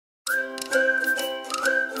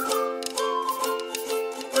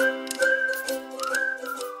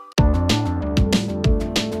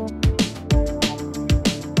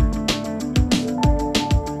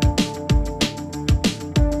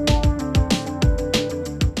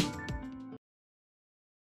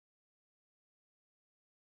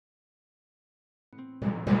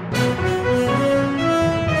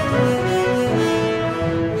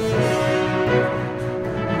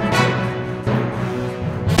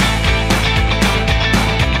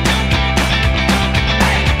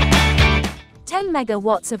9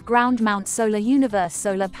 megawatts of ground-mount solar universe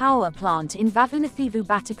solar power plant in Vavunathivu,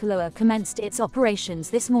 Batticaloa commenced its operations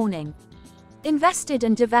this morning. Invested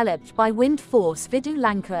and developed by Sri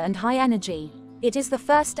Lanka and High Energy, it is the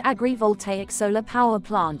first agrivoltaic solar power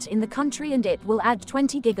plant in the country, and it will add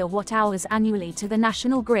 20 gigawatt-hours annually to the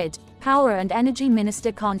national grid, Power and Energy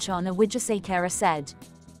Minister Kanchana Wijasekara said.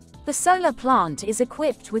 The solar plant is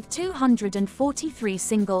equipped with 243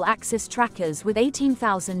 single-axis trackers with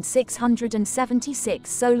 18,676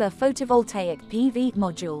 solar photovoltaic PV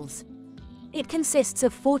modules. It consists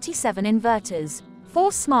of 47 inverters,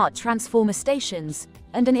 4 smart transformer stations,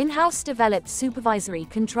 and an in-house developed supervisory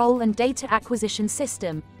control and data acquisition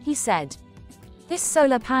system, he said. This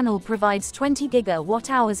solar panel provides 20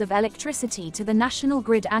 gigawatt-hours of electricity to the national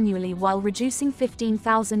grid annually while reducing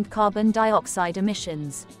 15,000 carbon dioxide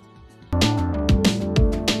emissions.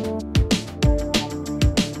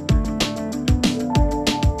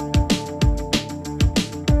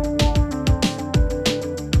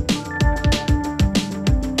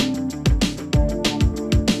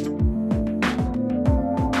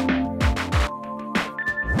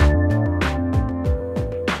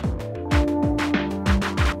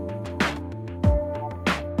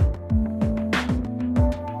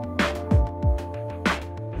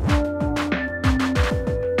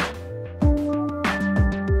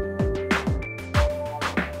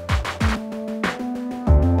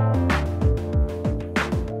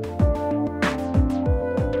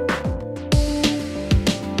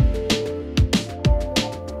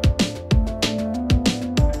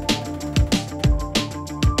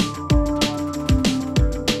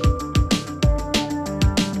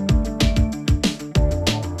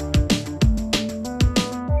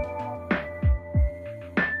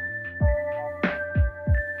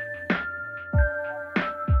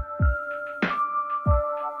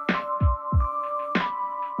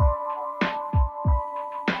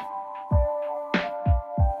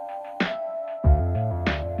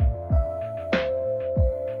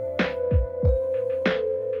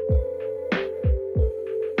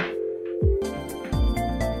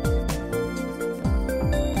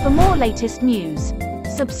 For more latest news,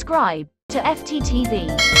 subscribe to FTTV.